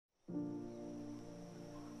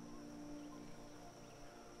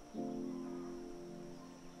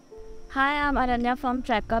Hi, I'm Aranya from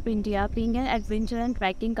Trekup, India. Being an adventure and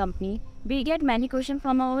trekking company, we get many questions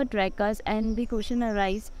from our trekkers, and the question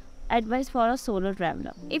arise advice for a solo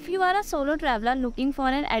traveler. If you are a solo traveler looking for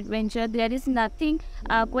an adventure, there is nothing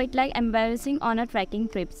quite like embarrassing on a trekking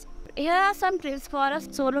trips. Here are some tips for a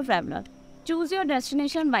solo traveler. Choose your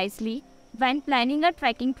destination wisely. When planning a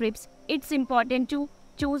trekking trips, it's important to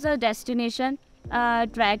choose a destination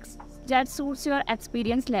tracks that suits your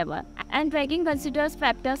experience level. And trekking considers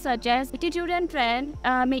factors such as altitude and terrain,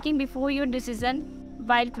 making before your decision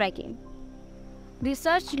while trekking.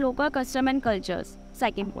 Research local custom and cultures.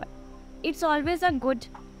 Second point. It's always a good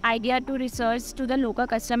idea to research to the local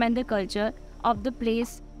custom and the culture of the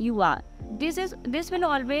place you are. This will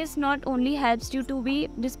always not only helps you to be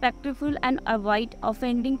respectful and avoid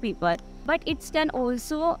offending people, but it can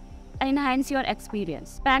also enhance your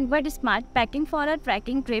experience. Pack but smart. Packing for a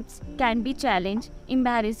trekking trips can be challenge,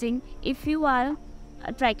 embarrassing if you are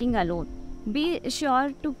trekking alone. Be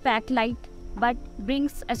sure to pack light but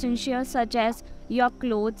brings essentials such as your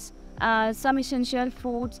clothes, some essential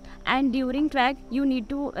foods, and during trek you need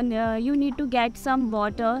to get some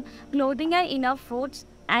water, clothing, and enough foods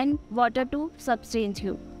and water to sustain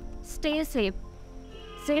you. Stay safe.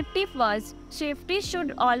 Safety first. Safety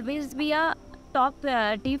should always be a top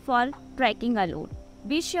priority for trekking alone.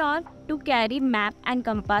 Be sure to carry map and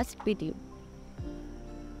compass with you.